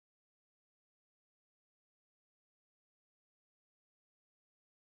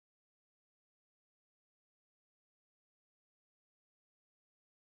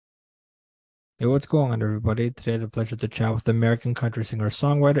Hey, what's going on, everybody? Today, I have the pleasure to chat with American country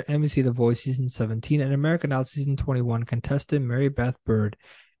singer-songwriter, NBC The Voice Season 17, and American Idol Season 21 contestant Marybeth Byrd.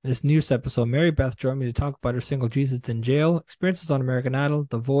 In this news episode, Marybeth joined me to talk about her single Jesus in Jail, experiences on American Idol,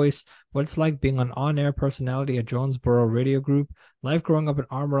 The Voice, what it's like being an on-air personality at Jonesboro Radio Group, life growing up in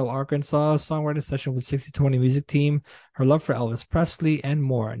Amarillo, Arkansas, songwriting session with 6020 Music Team, her love for Elvis Presley, and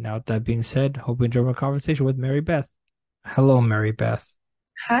more. Now, with that being said, hope you enjoy my conversation with Marybeth. Hello, Marybeth.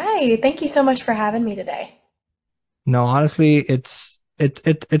 Hi, thank you so much for having me today. No, honestly, it's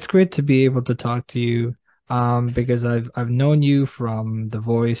great to be able to talk to you because I've known you from The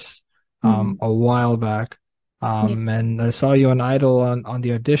Voice Mhm. a while back. Yeah. And I saw you on Idol on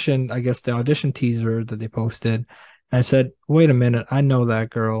the audition, I guess the audition teaser that they posted. And I said, "Wait a minute, I know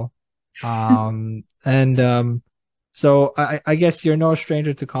that girl." And so I guess you're no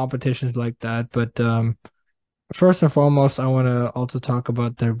stranger to competitions like that, but first and foremost, I want to also talk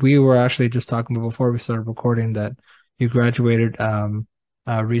about that. We were actually just talking about before we started recording that you graduated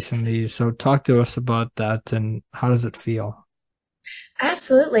recently. So talk to us about that and how does it feel?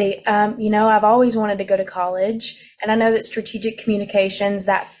 Absolutely. I've always wanted to go to college, and I know that strategic communications,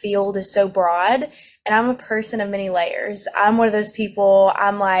 that field is so broad, and I'm a person of many layers. I'm one of those people,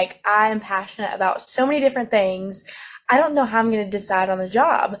 I'm like, I am passionate about so many different things. I don't know how I'm going to decide on a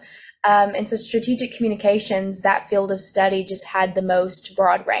job. And so strategic communications, that field of study just had the most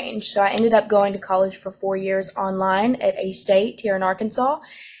broad range. So I ended up going to college for 4 years online at A State here in Arkansas.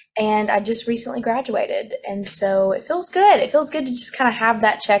 And I just recently graduated. And so it feels good. It feels good to just kind of have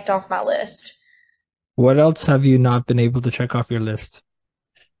that checked off my list. What else have you not been able to check off your list?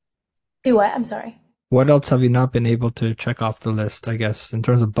 Do what? I'm sorry. What else have you not been able to check off the list, I guess, in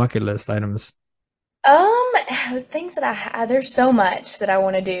terms of bucket list items? Um, things that there's so much that I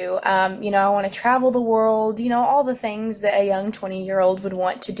want to do. I want to travel the world, all the things that a young 20-year-old would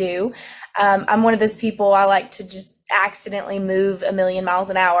want to do. I'm one of those people, I like to just accidentally move a million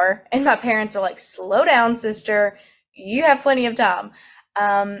miles an hour. And my parents are like, slow down, sister. You have plenty of time.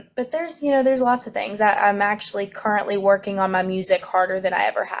 But there's lots of things. I'm actually currently working on my music harder than I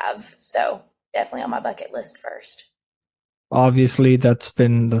ever have. So definitely on my bucket list first. Obviously, that's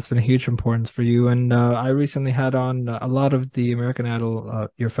been a huge importance for you. And I recently had on a lot of the American Idol,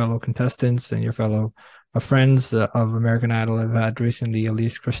 your fellow contestants and your fellow friends of American Idol. I've had recently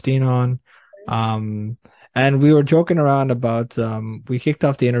Elise Christine on, um, and we were joking around about. We kicked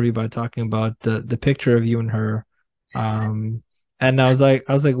off the interview by talking about the picture of you and her, um, and I was like,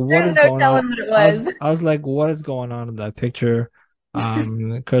 what There's is no going on? telling what it I was was. I was like, what is going on in that picture?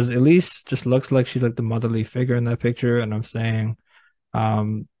 Because Elise just looks like she's like the motherly figure in that picture, and I'm saying,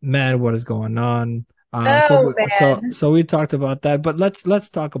 man, what is going on? So Oh we, so man. so we talked about that, but let's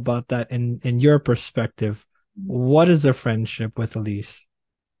talk about that in your perspective. What is a friendship with Elise?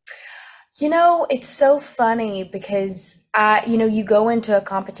 It's so funny because you go into a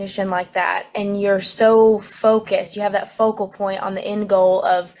competition like that and you're so focused. You have that focal point on the end goal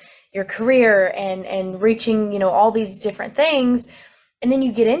of your career and reaching, all these different things. And then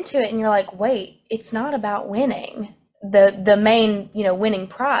you get into it and you're like, wait, it's not about winning. The main, winning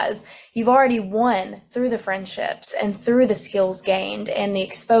prize. You've already won through the friendships and through the skills gained and the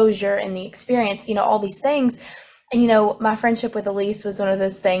exposure and the experience, all these things. And my friendship with Elise was one of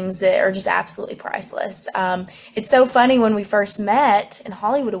those things that are just absolutely priceless. It's so funny when we first met in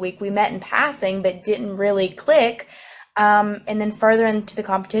Hollywood a week, we met in passing but didn't really click. And then further into the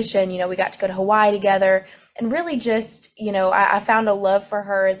competition, we got to go to Hawaii together and really just, I found a love for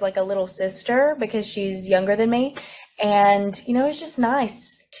her as like a little sister because she's younger than me. And, it's just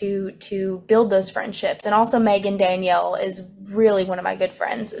nice to build those friendships. And also Megan Danielle is really one of my good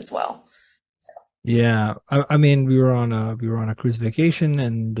friends as well. So. Yeah, I mean, we were on a cruise vacation,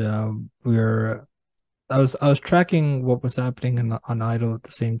 and we were I was tracking what was happening on Idol at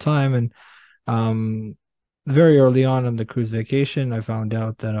the same time, and um, very early on the cruise vacation, I found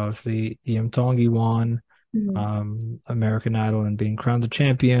out that obviously Ian Tongi won Mhm. American Idol and being crowned the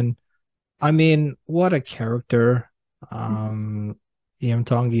champion. I mean, what a character, Mhm. Ian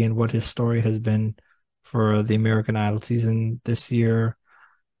Tongi, and what his story has been for the American Idol season this year.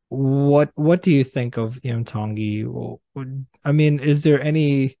 What do you think of Ian Tongi? I mean, is there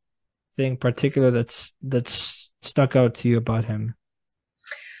anything particular that's stuck out to you about him?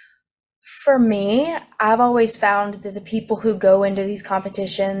 For me, I've always found that the people who go into these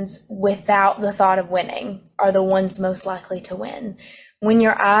competitions without the thought of winning are the ones most likely to win. When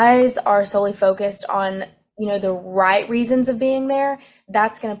your eyes are solely focused on, the right reasons of being there,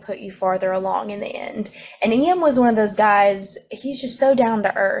 that's going to put you farther along in the end. And Ian was one of those guys, he's just so down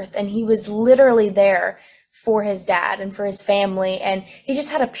to earth and he was literally there for his dad and for his family, and he just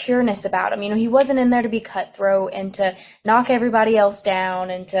had a pureness about him. He wasn't in there to be cutthroat and to knock everybody else down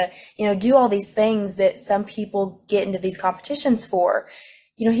and to, do all these things that some people get into these competitions for.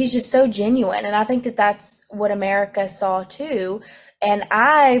 He's just so genuine, and I think that that's what America saw too. And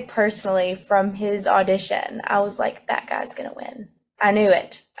I personally, from his audition, I was like, that guy's gonna win. I knew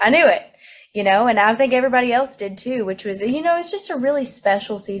it. I knew it. And I think everybody else did too, which was, it's just a really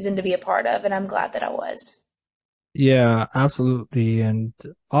special season to be a part of, and I'm glad that I was. Yeah, absolutely. And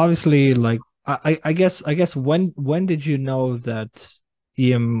obviously, like I guess when did you know that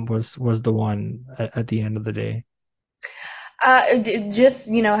Ian was the one at the end of the day? Just,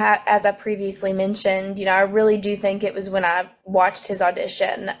 as I previously mentioned, I really do think it was when I watched his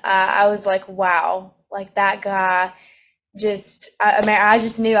audition. I was like, wow, like that guy just, I mean, I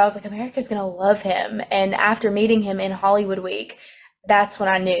just knew, I was like, America's gonna love him. And after meeting him in Hollywood Week, that's when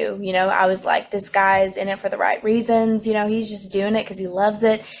I knew, I was like, this guy's in it for the right reasons. He's just doing it because he loves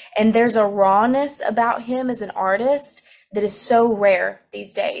it. And there's a rawness about him as an artist that is so rare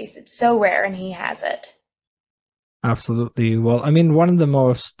these days. It's so rare, and he has it. Absolutely. Well, I mean, one of the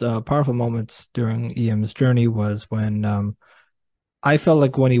most powerful moments during EM's journey was when I felt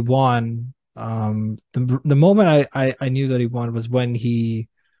like when he won, the moment I knew that he won was when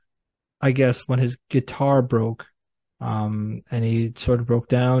I guess when his guitar broke, and he sort of broke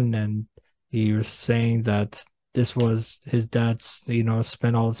down, and he was saying that this was his dad's,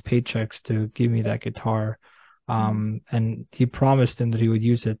 spent all his paychecks to give me that guitar. And he promised him that he would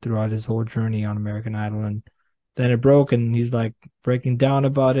use it throughout his whole journey on American Idol. And then it broke, and he's like breaking down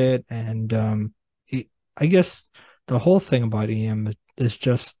about it. And I guess the whole thing about EM is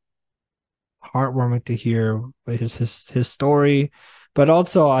just heartwarming to hear his story. But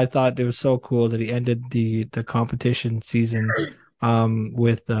also, I thought it was so cool that he ended the competition season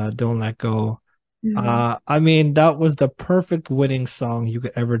with "Don't Let Go." Mhm. I mean, that was the perfect winning song you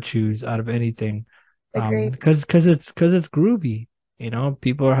could ever choose out of anything. Agreed. Because it's groovy.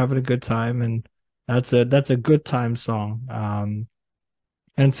 People are having a good time, and that's a good time song.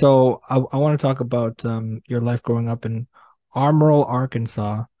 And so I want to talk about your life growing up in Armoral,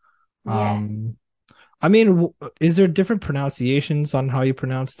 Arkansas. Yeah. Um, I mean, is there different pronunciations on how you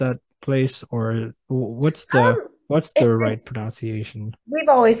pronounce that place, or what's the right It's pronunciation? we've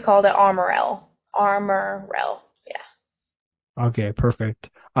always called it Armorel. Armorel. Yeah. Okay, perfect.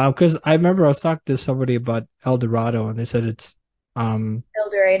 Because I remember I was talking to somebody about El Dorado, and they said it's um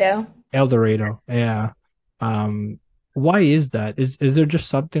El Dorado. El Dorado. Yeah. Um, why is that? Is there just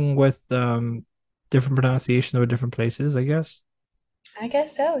something with different pronunciation of different places, I guess? I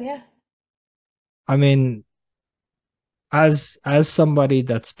guess so, yeah. I mean, as somebody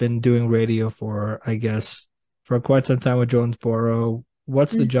that's been doing radio for, I guess, for quite some time with Jonesboro,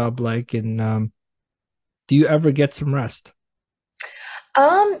 what's the Mm. job like, and do you ever get some rest?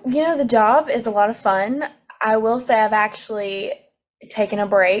 The job is a lot of fun. I will say I've actually taken a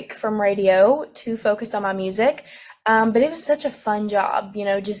break from radio to focus on my music. But it was such a fun job,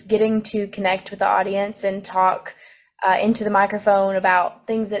 just getting to connect with the audience and talk into the microphone about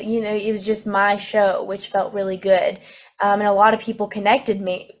things that, it was just my show, which felt really good. And a lot of people connected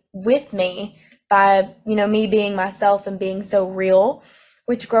me with me by, me being myself and being so real,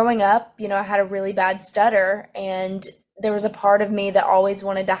 which growing up, I had a really bad stutter, and there was a part of me that always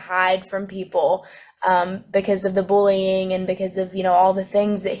wanted to hide from people because of the bullying and because of, all the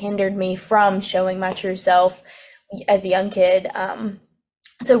things that hindered me from showing my true self as a young kid.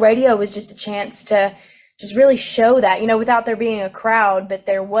 So radio was just a chance to just really show that, without there being a crowd, but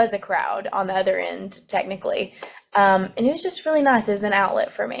there was a crowd on the other end, technically. And it was just really nice. It was an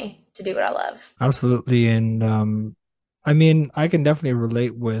outlet for me to do what I love. Absolutely. And I mean, I can definitely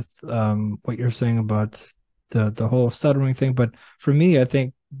relate with what you're saying about the whole stuttering thing. But for me, I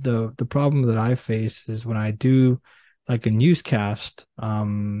think the problem that I face is when I do like a newscast,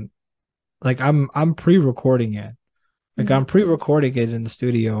 like I'm pre-recording it. Like Mhm. I'm pre-recording it in the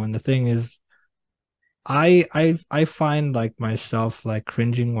studio, and the thing is, I find like myself like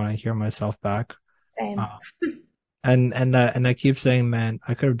cringing when I hear myself back. Same. Uh, and I keep saying, man,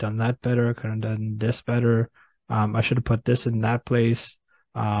 I could have done that better. I could have done this better. I should have put this in that place.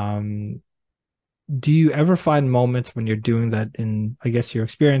 Um, do you ever find moments when you're doing that in, I guess, your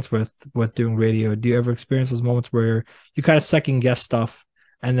experience with doing radio? Do you ever experience those moments where you kind of second guess stuff,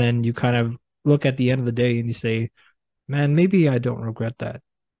 and then you kind of look at the end of the day and you say, man, maybe I don't regret that.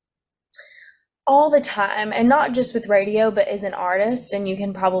 All the time, and not just with radio, but as an artist, and you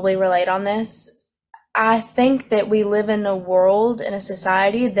can probably relate on this. I think that we live in a world, in a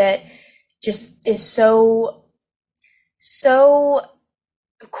society that just is so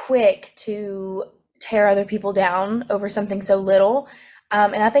quick tear other people down over something so little.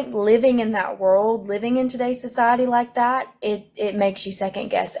 And I think living in that world, living in today's society like that, it makes you second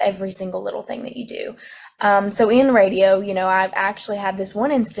guess every single little thing that you do. So in radio, I've actually had this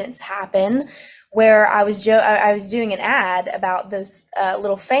one instance happen where I was doing an ad about those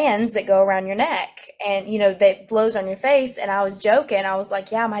little fans that go around your neck and that blows on your face, and I was joking. I was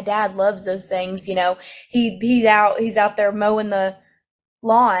like, yeah, my dad loves those things. He's out there mowing the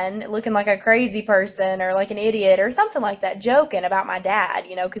lawn looking like a crazy person or like an idiot or something like that, joking about my dad,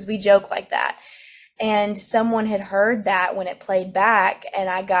 because we joke like that. And someone had heard that when it played back, and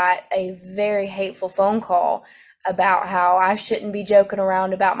I got a very hateful phone call about how I shouldn't be joking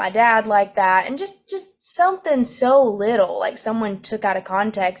around about my dad like that, and just something so little, like someone took out of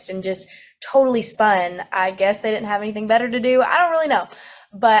context and just totally spun. I guess they didn't have anything better to do. I don't really know.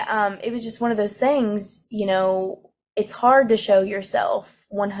 But it was just one of those things, it's hard to show yourself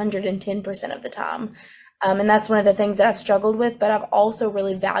 110% of the time. And that's one of the things that I've struggled with, but I've also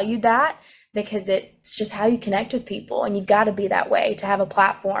really valued that because it's just how you connect with people, and you've got to be that way to have a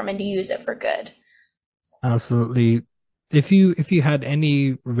platform and to use it for good. Absolutely. If you had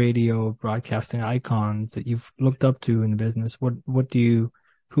any radio broadcasting icons that you've looked up to in the business, who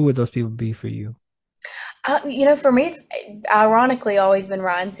would those people be for you? For me, it's ironically always been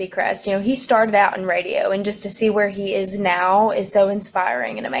Ryan Seacrest. He started out in radio, and just to see where he is now is so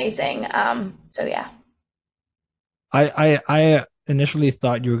inspiring and amazing. So yeah. I initially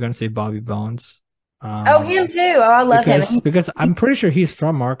thought you were going to say Bobby Bones. Oh, him too. Oh, I love him. Because I'm pretty sure he's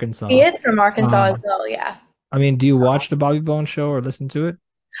from He Arkansas. is from Arkansas as well. Yeah. I mean, do you watch the Bobby Bones show or listen to it?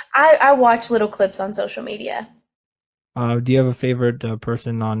 I watch little clips on social media. Do you have a favorite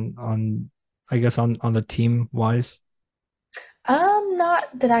person on I guess on the team wise?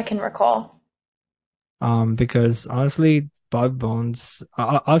 Not that I can recall. Because honestly, Bobby Bones,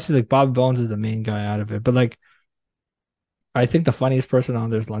 obviously, like Bobby Bones is the main guy out of it, but like I think the funniest person on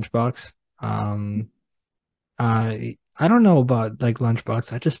there is Lunchbox. I don't know about like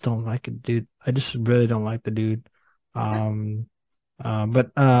Lunchbox. I just don't like it, dude. I just really don't like the dude. Um,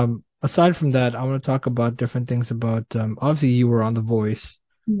 but aside from that, I want to talk about different things about obviously you were on The Voice.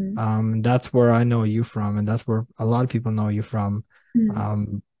 Mhm. That's where I know you from, and that's where a lot of people know you from. Mhm.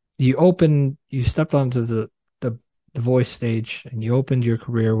 Um, you stepped onto the the Voice stage, and you opened your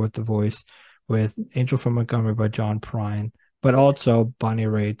career with The Voice with Angel from Montgomery by John Prine, but also Bonnie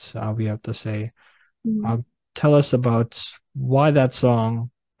Raitt, we have to say. Mhm. Uh, Tell us about why that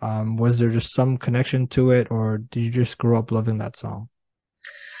song. Was there just some connection to it, or did you just grow up loving that song?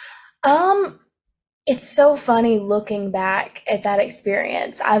 Um, it's so funny looking back at that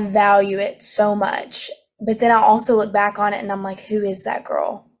experience. I value it so much. But then I also look back on it and I'm like, who is that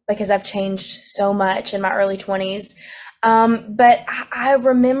girl? Because I've changed so much in my early 20s. But I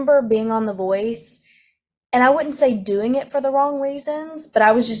remember being on The Voice, and I wouldn't say doing it for the wrong reasons, but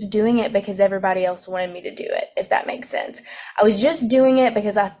I was just doing it because everybody else wanted me to do it, if that makes sense. I was just doing it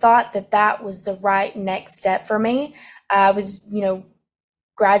because I thought that that was the right next step for me. I was,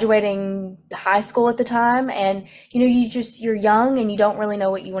 graduating high school at the time, and you're young and you don't really know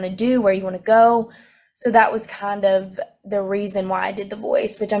what you want to do, where you want to go. So that was kind of the reason why I did The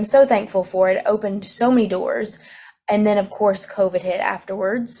Voice, which I'm so thankful for. It opened so many doors. And then of course COVID hit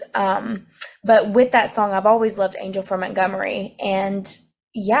afterwards. But with that song, I've always loved Angel from Montgomery, and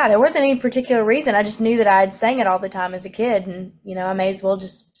yeah, there wasn't any particular reason. I just knew that I had sang it all the time as a kid, and I may as well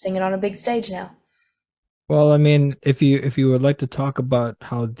just sing it on a big stage now. Well, I mean, if you would like to talk about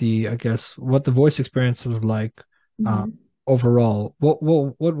how I guess what the voice experience was like, uh, Mhm. overall, what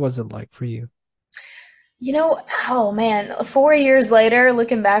was it like for you? Oh man, 4 years later,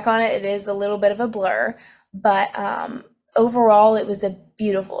 looking back on it, it is a little bit of a blur, but overall, it was a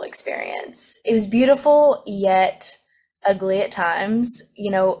beautiful experience. It was beautiful, yet ugly at times.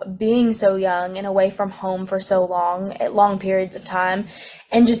 Being so young and away from home for so long, at long periods of time,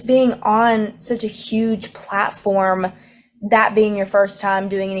 and just being on such a huge platform, that being your first time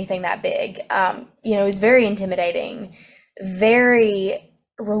doing anything that big, it was very intimidating, very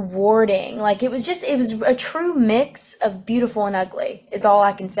rewarding. Like it was a true mix of beautiful and ugly is all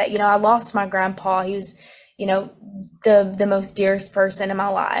I can say. I lost my grandpa. He was, the most dearest person in my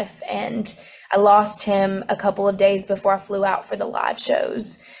life, and I lost him a couple of days before I flew out for the live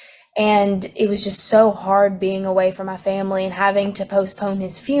shows. And it was just so hard being away from my family and having to postpone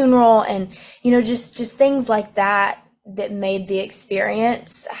his funeral, and just things like that that made the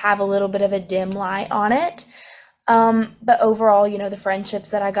experience have a little bit of a dim light on it. But overall, the friendships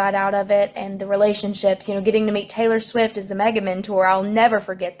that I got out of it and the relationships, getting to meet Taylor Swift as the Mega Mentor, I'll never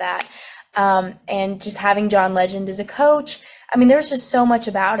forget that. And just having John Legend as a coach, I mean, there's just so much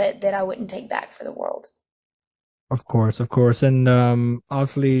about it that I wouldn't take back for the world. Of course, of course. And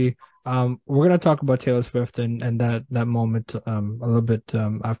obviously we're gonna talk about Taylor Swift and that moment a little bit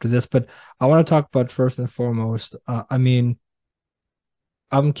after this, but I want to talk about first and foremost, I mean,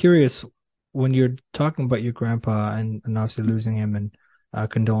 I'm curious when you're talking about your grandpa and obviously losing him and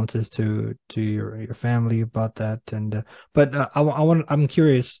condolences to your family about that and but I'm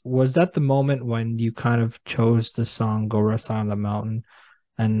curious, was that the moment when you kind of chose the song Go Rest on the Mountain?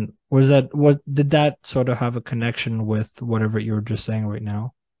 And was that what did that sort of have a connection with whatever you were just saying right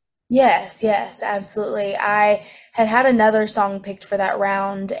now? Yes, yes, absolutely. I had had another song picked for that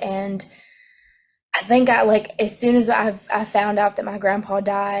round, and I think I like as soon as I found out that my grandpa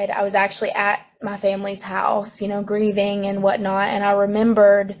died, I was actually at my family's house, grieving and whatnot, and I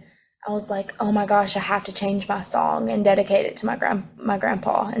remembered I was like, "Oh my gosh, I have to change my song and dedicate it to my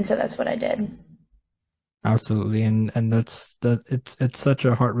grandpa," and so that's what I did. Absolutely, and it's such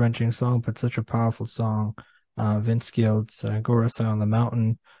a heart-wrenching song, but such a powerful song. Vince Gill's "Go Rest on the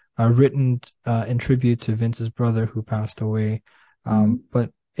Mountain," written in tribute to Vince's brother who passed away. Mhm.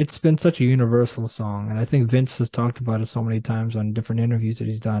 But it's been such a universal song, and I think Vince has talked about it so many times on different interviews that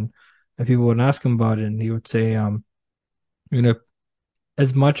he's done. And people would ask him about it, and he would say, you know,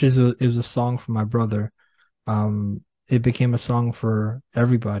 as much as it was a song for my brother, it became a song for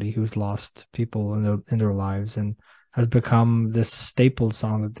everybody who's lost people in their lives and has become this staple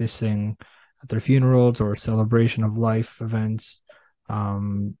song that they sing at their funerals or celebration of life events.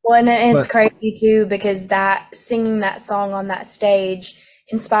 Well, and it's But crazy too because that singing that song on that stage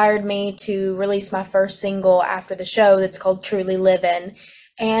inspired me to release my first single after the show that's called Truly Livin'.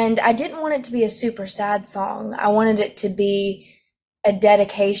 And I didn't want it to be a super sad song. I wanted it to be a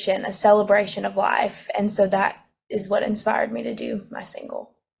dedication, a celebration of life. And so that is what inspired me to do my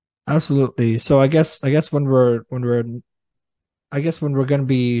single. absolutely. So I guess when we're going to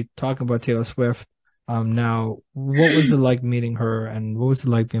be talking about Taylor Swift, now, what was it like meeting her and what was it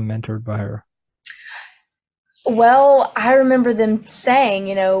like being mentored by her? Well, I remember them saying,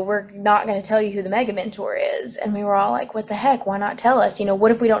 we're not going to tell you who the mega mentor is. And we were all like, what the heck? Why not tell us?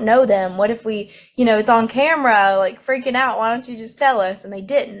 What if we don't know them? What if it's on camera, like freaking out? Why don't you just tell us? And they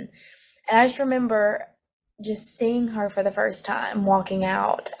didn't. And I just remember just seeing her for the first time walking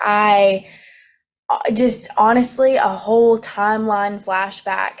out. I just honestly, a whole timeline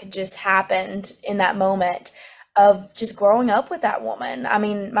flashback just happened in that moment of just growing up with that woman. I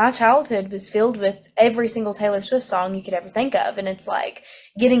mean, my childhood was filled with every single Taylor Swift song you could ever think of. And it's like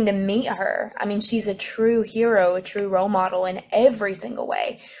getting to meet her. I mean, she's a true hero, a true role model in every single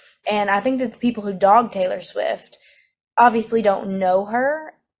way. And I think that the people who dog Taylor Swift obviously don't know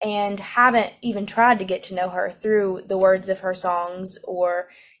her and haven't even tried to get to know her through the words of her songs or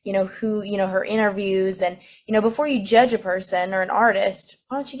who her interviews. And before you judge a person or an artist,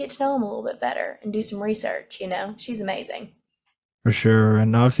 why don't you get to know them a little bit better and do some research? She's amazing. For sure.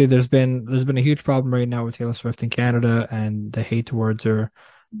 And obviously there's been a huge problem right now with Taylor Swift in Canada and the hate towards her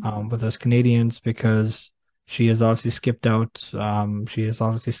with us Canadians because she has obviously skipped out. She has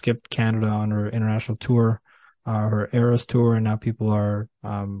obviously skipped Canada on her international tour, her Eras tour, and now people are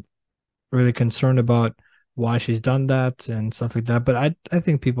really concerned about why she's done that and stuff like that. But I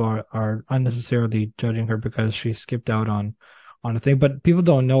think people are unnecessarily judging her because she skipped out on a thing. But people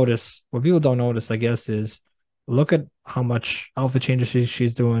don't notice. What people don't notice, I guess, is look at how much outfit changes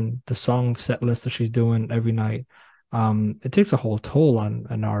she's doing, the song set list that she's doing every night. It takes a whole toll on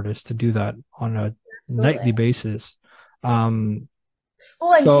an artist to do that on a nightly Absolutely. basis. Um,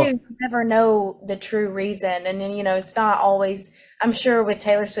 Well, and two, so you never know the true reason. And then, it's not always, I'm sure with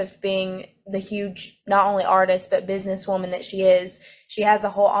Taylor Swift being the huge, not only artist, but businesswoman that she is, she has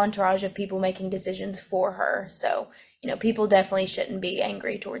a whole entourage of people making decisions for her. So, people definitely shouldn't be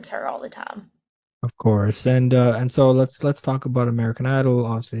angry towards her all the time. of course, and so let's talk about American Idol.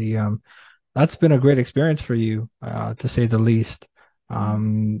 Obviously, that's been a great experience for you, to say the least. I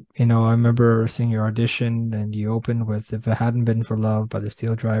remember seeing your audition and you opened with If It Hadn't Been for Love by the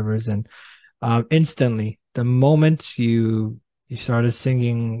Steel Drivers, and instantly, the moment you started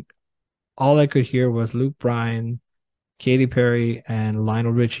singing, all I could hear was Luke Bryan, Katy Perry, and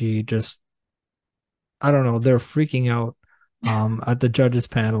Lionel Richie just, I don't know, they're freaking out at the judges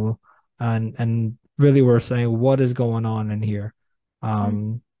panel and really were saying, what is going on in here?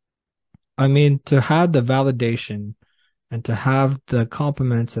 Um, I mean, to have the validation and to have the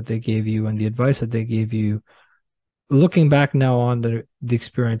compliments that they gave you and the advice that they gave you, looking back now on the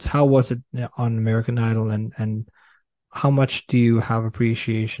experience, how was it on American Idol and how much do you have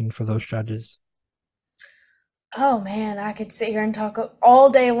appreciation for those judges? Oh man, I could sit here and talk all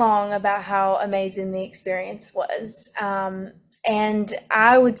day long about how amazing the experience was. And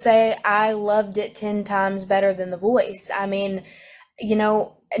I would say I loved it 10 times better than The Voice. I mean,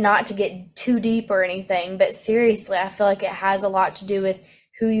 not to get too deep or anything, but seriously, I feel like it has a lot to do with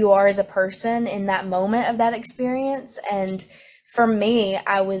who you are as a person in that moment of that experience. And for me,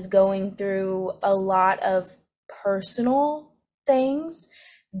 I was going through a lot of personal things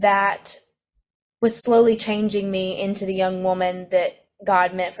that was slowly changing me into the young woman that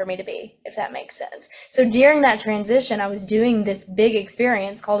God meant for me to be, if that makes sense. So during that transition, I was doing this big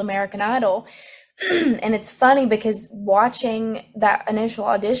experience called American Idol. And it's funny because watching that initial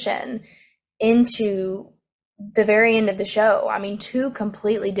audition into the very end of the show, I mean, two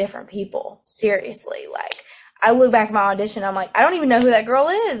completely different people, seriously. Like, I look back at my audition, I'm like, I don't even know who that girl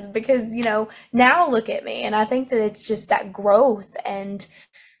is because, now look at me. And I think that it's just that growth and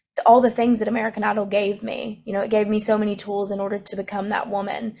all the things that American Idol gave me. It gave me so many tools in order to become that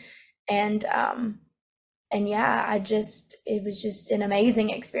woman. And yeah, it was just an amazing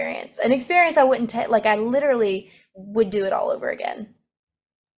experience. An experience I wouldn't take, like I literally would do it all over again.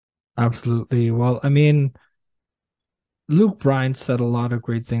 Absolutely. Well, I mean, Luke Bryan said a lot of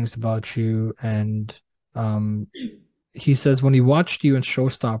great things about you, and um, he says when he watched you in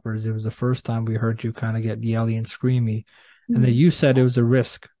Showstoppers, it was the first time we heard you kind of get yelly and screamy, and then Mhm. you said it was a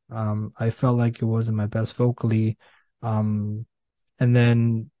risk. I felt like it wasn't my best vocally, um, and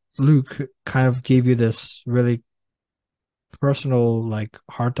then Luke kind of gave you this really personal, like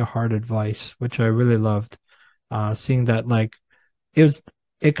heart-to-heart advice, which I really loved. Seeing that, like it was,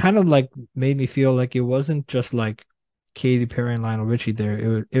 it kind of like made me feel like it wasn't just like Katy Perry and Lionel Richie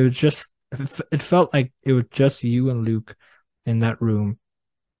there. It was just it felt like it was just you and Luke in that room,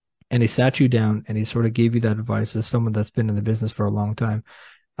 and he sat you down and he sort of gave you that advice as someone that's been in the business for a long time.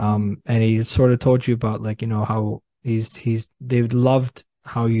 And he sort of told you about like how they loved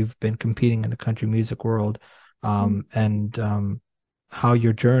how you've been competing in the country music world, and how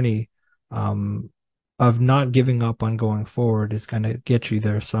your journey um of not giving up on going forward is going to get you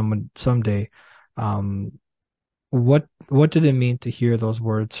there someday. Um, what did it mean to hear those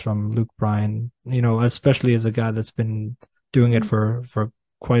words from Luke Bryan? Especially as a guy that's been doing it for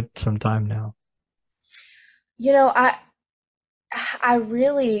quite some time now. You know, I I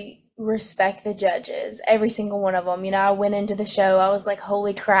really respect the judges, every single one of them. I went into the show, I was like,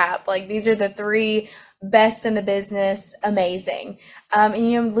 holy crap, like these are the three best in the business, amazing.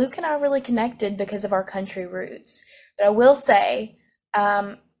 And Luke and I really connected because of our country roots. But I will say,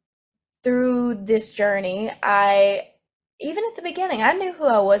 um, through this journey, even at the beginning, I knew who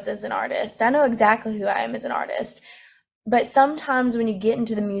I was as an artist. I know exactly who I am as an artist. But sometimes when you get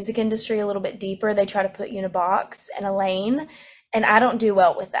into the music industry a little bit deeper, they try to put you in a box and a lane, and I don't do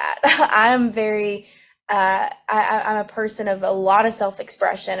well with that. I'm very, I'm a person of a lot of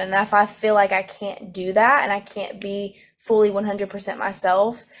self-expression, and if I feel like I can't do that and I can't be fully 100%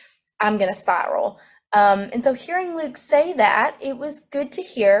 myself, I'm gonna spiral. And so hearing Luke say that, it was good to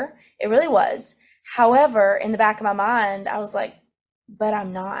hear. It really was. However, in the back of my mind, I was like, but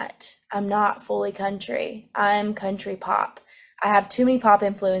I'm not. I'm not fully country. I'm country pop. I have too many pop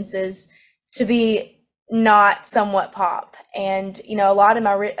influences to be not somewhat pop. And a lot of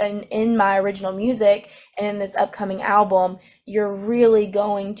in my original music and in this upcoming album, you're really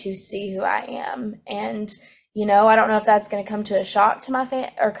going to see who I am. And I don't know if that's going to come to a shock to my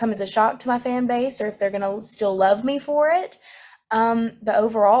fan or come as a shock to my fan base, or if they're going to still love me for it. But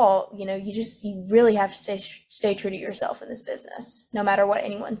overall, you really have to stay true to yourself in this business, no matter what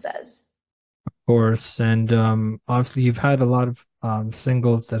anyone says. Course, and obviously you've had a lot of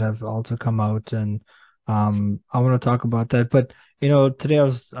singles that have also come out, and I want to talk about that. But today I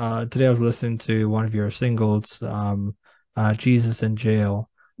was listening to one of your singles, Jesus in Jail,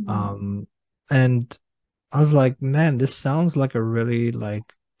 Mhm. um, and I was like, man, this sounds like a really like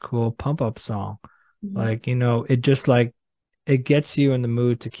cool pump up song. Mhm. Like, it just like it gets you in the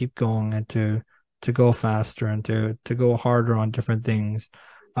mood to keep going and to go faster and to go harder on different things.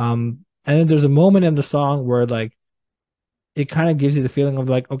 And then there's a moment in the song where like it kind of gives you the feeling of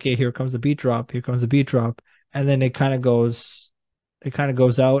like, okay, here comes the beat drop, here comes the beat drop, and then it kind of goes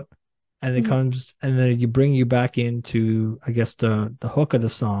out, and it Mhm. comes, and then you bring you back into, I guess, the hook of the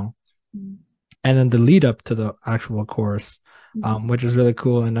song, Mhm. and then the lead up to the actual chorus, Mhm. which is really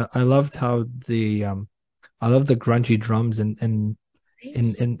cool. And I loved how I love the grungy drums and Thank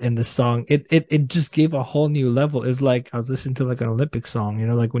you. in the song. It just gave a whole new level. It's like I was listening to like an Olympic song,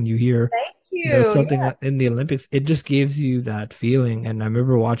 like when you hear, Thank you. something in the Olympics, it just gives you that feeling. And I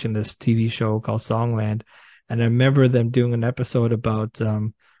remember watching this TV show called Songland, and I remember them doing an episode about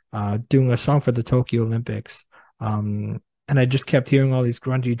doing a song for the Tokyo Olympics. And I just kept hearing all these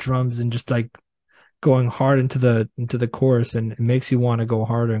grungy drums and just like going hard into the chorus, and it makes you want to go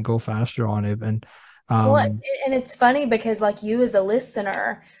harder and go faster on it. And Well, um and it's funny because like you as a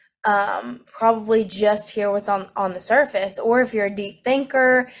listener, probably just hear what's on the surface, or if you're a deep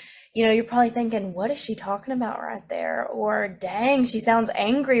thinker, you're probably thinking, what is she talking about right there? Or dang, she sounds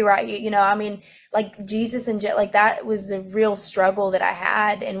angry, right? I mean, like Jesus and like that was a real struggle that I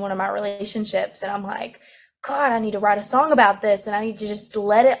had in one of my relationships, and I'm like, God, I need to write a song about this, and I need to just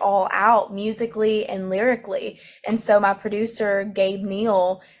let it all out musically and lyrically. And so my producer, Gabe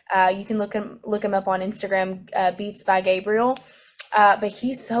Neal, you can look him up on Instagram, Beats by Gabriel. But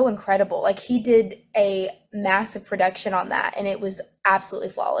he's so incredible. Like he did a massive production on that, and it was absolutely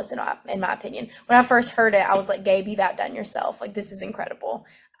flawless in my opinion. When I first heard it, I was like, Gabe, you've outdone yourself. Like this is incredible.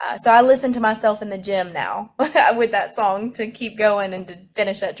 So I listen to myself in the gym now with that song to keep going and to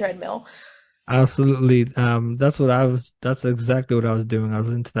finish that treadmill. Absolutely. That's exactly what I was doing. I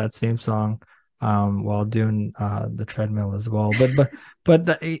was into that same song while doing the treadmill as well. Here's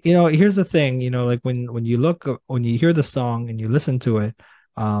the thing, like when you hear the song and you listen to it,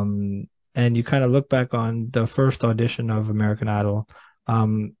 and you kind of look back on the first audition of American Idol,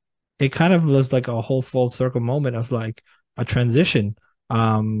 it kind of was like a whole full circle moment of like a transition.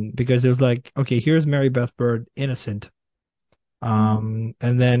 Because it was like, okay, here's Marybeth Byrd, innocent. And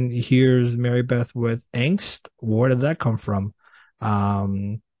then here's Marybeth with angst. Where did that come from?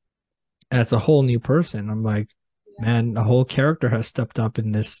 And it's a whole new person. I'm like, man, the whole character has stepped up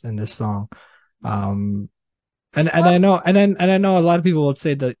in this song. Um, and Well, I know a lot of people would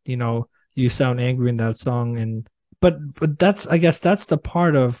say that, you sound angry in that song, but that's, I guess that's the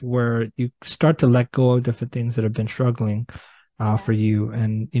part of where you start to let go of different things that have been struggling for you,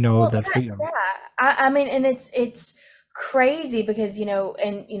 and Well, that yeah. freedom. I mean, and it's crazy because,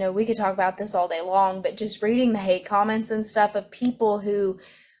 and we could talk about this all day long, but just reading the hate comments and stuff of people who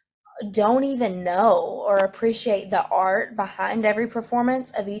don't even know or appreciate the art behind every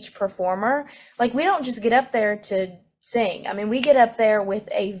performance of each performer. Like we don't just get up there to sing. I mean, we get up there with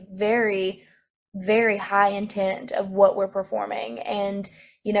a very, very high intent of what we're performing. And,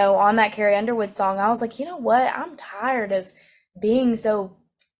 on that Carrie Underwood song, I was like, you know what? I'm tired of being so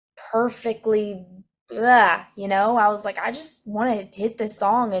perfectly I was like, I just want to hit this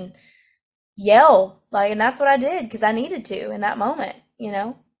song and yell. Like, and that's what I did because I needed to in that moment.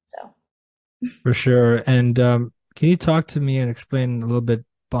 So For sure. And can you talk to me and explain a little bit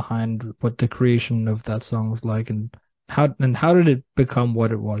behind what the creation of that song was like, and how did it become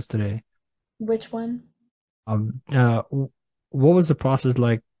what it was today? which one? What was the process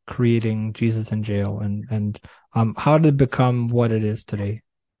like creating Jesus in Jail, and how did it become what it is today?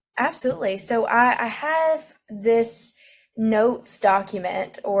 Absolutely. So I have this notes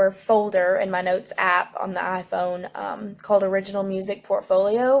document or folder in my notes app on the iPhone, called Original Music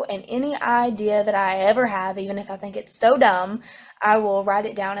Portfolio. And any idea that I ever have, even if I think it's so dumb, I will write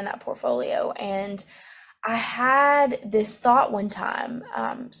it down in that portfolio. And I had this thought one time,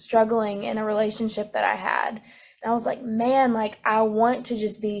 struggling in a relationship that I had. And I was like, man, like I want to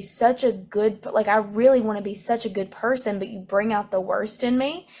just be such a good, like I really want to be such a good person, but you bring out the worst in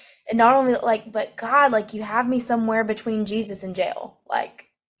me. And not only like, but God, like you have me somewhere between Jesus and jail. Like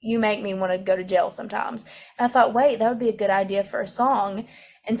you make me want to go to jail sometimes. And I thought, wait, that would be a good idea for a song.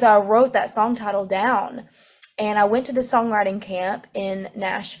 And so I wrote that song title down. And I went to the songwriting camp in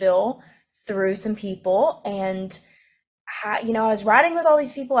Nashville through some people, and I was writing with all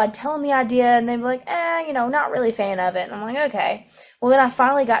these people. I'd tell them the idea, and they'd be like, not really a fan of it. And I'm like, okay. Well, then I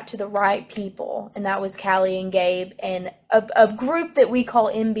finally got to the right people, and that was Callie and Gabe, and a group that we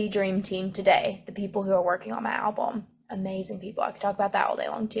call MB Dream Team today, the people who are working on my album. Amazing people. I could talk about that all day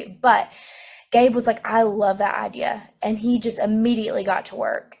long, too. But Gabe was like, I love that idea. And he just immediately got to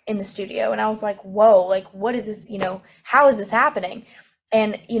work in the studio. And I was like, whoa, like, what is this? How is this happening?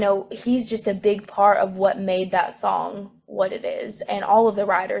 And, he's just a big part of what made that song what it is. And all of the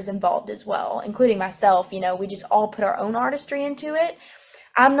writers involved as well, including myself. We just all put our own artistry into it.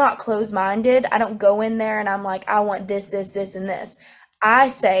 I'm not closed-minded. I don't go in there and I'm like, I want this, this, this, and this. I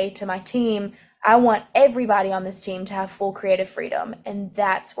say to my team, I want everybody on this team to have full creative freedom. And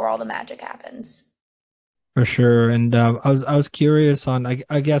that's where all the magic happens. For sure. And I was curious on,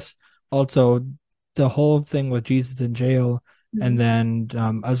 I guess, also the whole thing with Jesus in jail, and Mhm.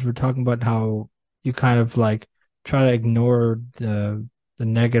 then as we're talking about how you kind of like try to ignore the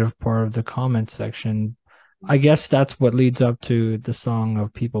negative part of the comment section. I guess that's what leads up to the song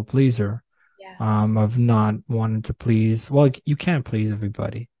of People Pleaser, Yeah. of not wanting to please. Well, you can't please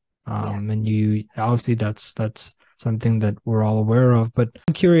everybody. Yeah. And you obviously that's something that we're all aware of. But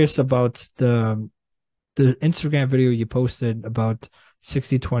I'm curious about the Instagram video you posted about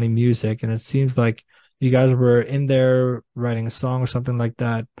 60/20 music, and it seems like you guys were in there writing a song or something like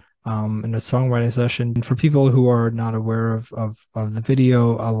that, in a songwriting session. And for people who are not aware of the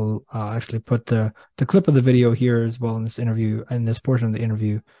video, I will actually put the clip of the video here as well in this interview, in this portion of the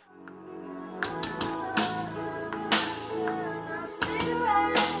interview.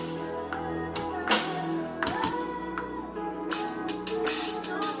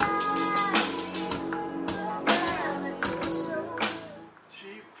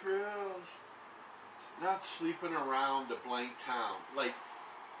 Cheap thrills, not sleeping around the blank town. Like,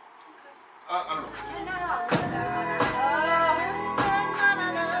 I don't know.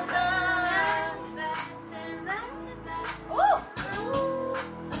 Oh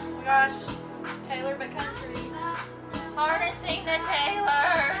my gosh, Taylor but country. Harnessing the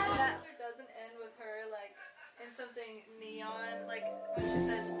Taylor. That doesn't end with her like in something neon, like when she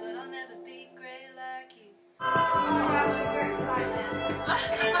says, "But I'll never be gray like you." Oh my gosh, your excitement.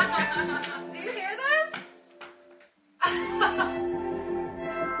 Do you hear this? I've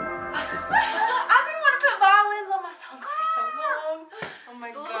been wanting to put violins on my songs for so long. Oh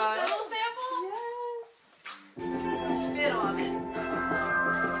my The little gosh. fiddle sample? Yes. Spit on it.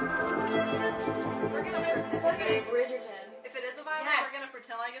 We're gonna pretend. Okay, Bridgerton. If it is a violin, Yes. we're gonna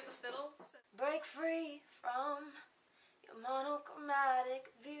pretend like it's a fiddle. Break free from your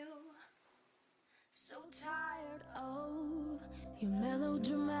monochromatic view. So tired of your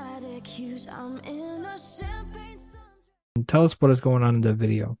melodramatic hues. I'm in a champagne sun. Tell us what is going on in the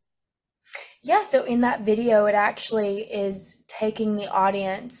video. Yeah, so in that video, it actually is taking the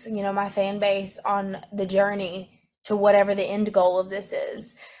audience, my fan base, on the journey to whatever the end goal of this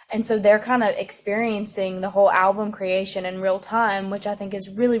is. And so they're kind of experiencing the whole album creation in real time, which I think is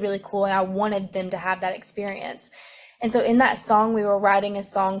really, really cool. And I wanted them to have that experience. And so in that song, we were writing a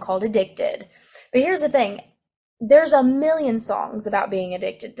song called Addicted. But here's the thing. There's a million songs about being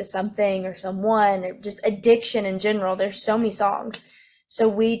addicted to something or someone, or just addiction in general. There's so many songs. So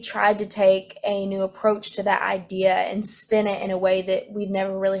we tried to take a new approach to that idea and spin it in a way that we've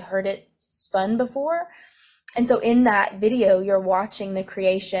never really heard it spun before. And so in that video, you're watching the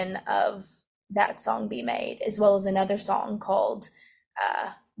creation of that song be made, as well as another song called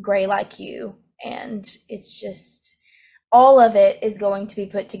Gray Like You. And it's just, all of it is going to be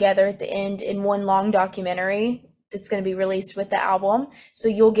put together at the end in one long documentary that's going to be released with the album. So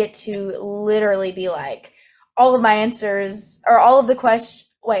you'll get to literally be like, all of my answers, or all of the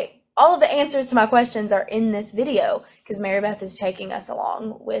answers to my questions are in this video, because Marybeth is taking us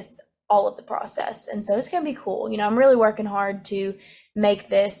along with all of the process. And so it's going to be cool. I'm really working hard to make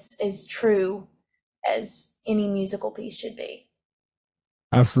this as true as any musical piece should be.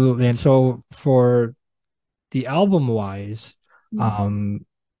 Absolutely. And so for the album wise,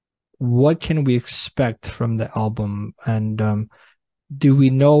 what can we expect from the album? And do we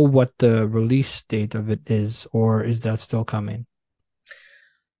know what the release date of it is, or is that still coming?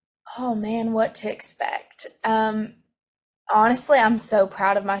 Oh man, what to expect? Honestly, I'm so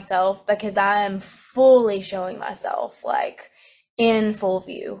proud of myself because I am fully showing myself like in full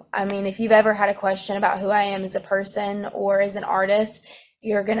view. I mean, if you've ever had a question about who I am as a person or as an artist,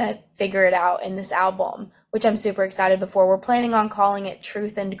 you're gonna figure it out in this album, which I'm super excited before. We're planning on calling it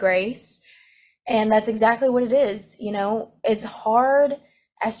Truth and Grace. And that's exactly what it is. As hard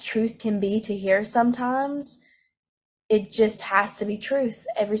as truth can be to hear sometimes, it just has to be truth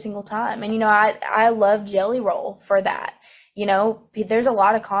every single time. And, I love Jelly Roll for that. There's a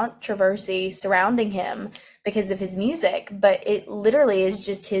lot of controversy surrounding him because of his music, but it literally is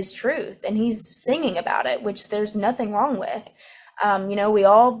just his truth. And he's singing about it, which there's nothing wrong with. We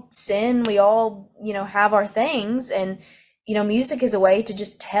all sin, we all, have our things. And music is a way to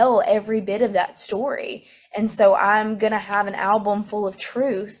just tell every bit of that story. And so I'm going to have an album full of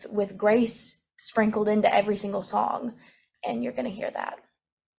truth with grace sprinkled into every single song. And you're going to hear that.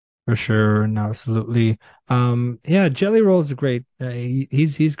 For sure, and absolutely. Yeah, Jelly Roll is great.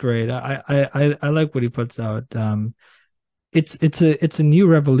 He's great. I like what he puts out. It's a new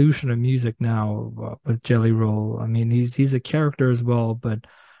revolution of music now with Jelly Roll. I mean, he's a character as well, but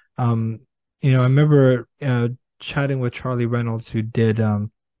I remember chatting with Charlie Reynolds, who did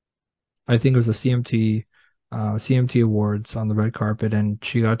I think it was a CMT Awards on the red carpet, and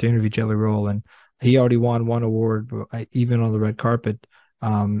she got to interview Jelly Roll, and he already won one award even on the red carpet.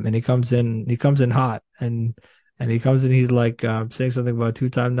 And he comes in hot, and he comes in, he's like saying something about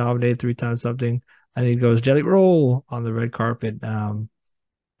 2-time nominated, 3 times something, and he goes Jelly Roll on the red carpet.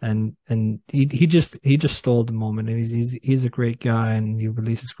 And he just stole the moment, and he's a great guy, and he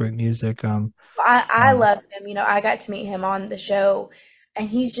releases great music. I love him. I got to meet him on the show, and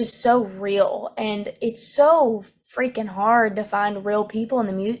he's just so real, and it's so freaking hard to find real people in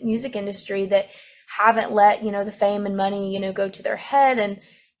the music industry that haven't let, the fame and money, go to their head. And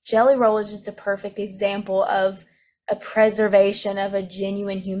Jelly Roll is just a perfect example of a preservation of a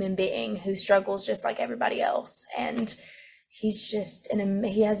genuine human being who struggles just like everybody else. And he's just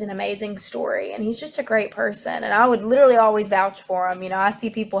he has an amazing story, and he's just a great person. And I would literally always vouch for him. I see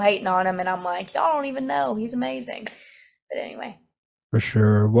people hating on him, and I'm like, y'all don't even know. He's amazing. But anyway. For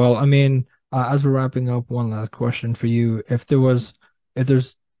sure. Well, I mean, as we're wrapping up, one last question for you. If there's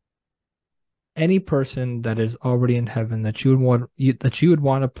any person that is already in heaven that you would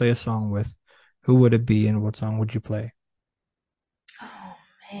want to play a song with, who would it be, and what song would you play? Oh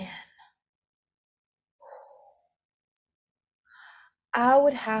man. I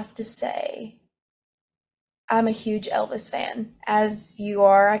would have to say I'm a huge Elvis fan, as you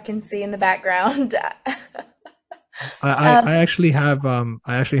are. I can see in the background. I actually have an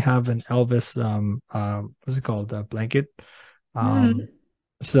Elvis what's it called, blanket.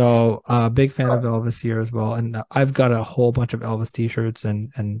 So big fan of Elvis here as well, and I've got a whole bunch of Elvis t-shirts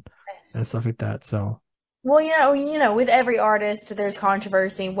and Yes. stuff like that. So Well, with every artist, there's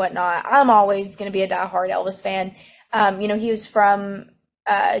controversy and whatnot. I'm always going to be a diehard Elvis fan. He was from,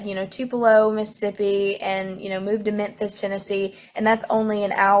 Tupelo, Mississippi, and, moved to Memphis, Tennessee, and that's only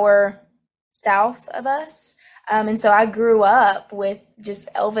an hour south of us. And so I grew up with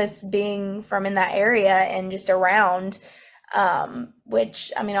just Elvis being from in that area and just around,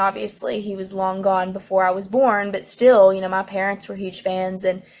 which, I mean, obviously he was long gone before I was born, but still, my parents were huge fans,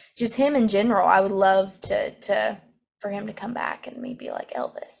 and just him in general. I would love for him to come back and me be like,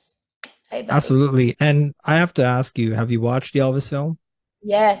 Elvis, hey, buddy. absolutely. And I have to ask you, have you watched the Elvis film?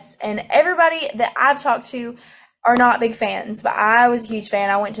 Yes, and everybody that I've talked to are not big fans, but I was a huge fan.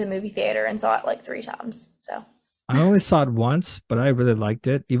 I went to the movie theater and saw it like 3 times. So I only saw it once, but I really liked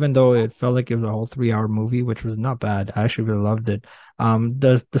it, even though it felt like it was a whole 3-hour movie, which was not bad. I actually really loved it.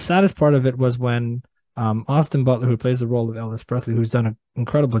 The saddest part of it was when Austin Butler, who plays the role of Elvis Presley, who's done an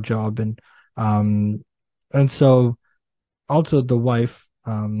incredible job, and so also the wife,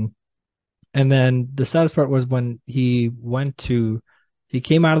 and then the saddest part was when he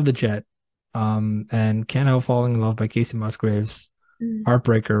came out of the jet, and Can't Help Falling in Love by Casey Musgraves,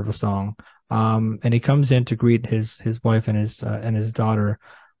 heartbreaker of a song. And he comes in to greet his wife and his daughter,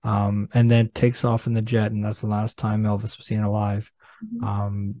 and then takes off in the jet, and that's the last time Elvis was seen alive.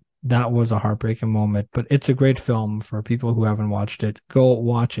 That was a heartbreaking moment, but it's a great film for people who haven't watched it. Go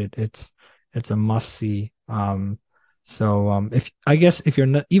watch it. It's a must see. If you're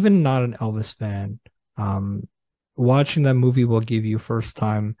not an Elvis fan, watching that movie will give you first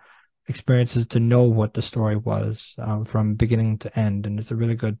time experiences to know what the story was, from beginning to end, and it's a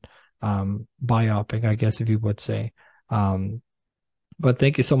really good biopic, I guess, if you would say. But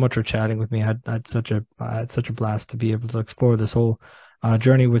thank you so much for chatting with me. I had such a blast to be able to explore this whole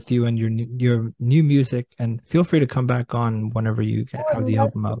journey with you and your new music. And feel free to come back on whenever you have the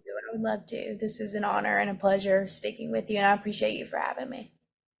album out. I would love to. This is an honor and a pleasure speaking with you, and I appreciate you for having me.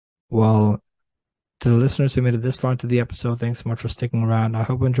 Well, to the listeners who made it this far into the episode, thanks so much for sticking around. I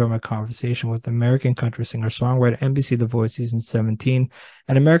hope you enjoyed my conversation with American country singer-songwriter, NBC The Voice Season 17,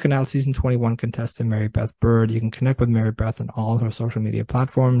 and American Idol Season 21 contestant Marybeth Byrd. You can connect with Marybeth on all her social media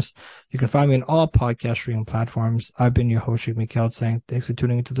platforms. You can find me on all podcast streaming platforms. I've been your host, Sheikh Mikhail, saying thanks for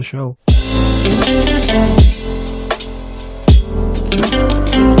tuning into the show.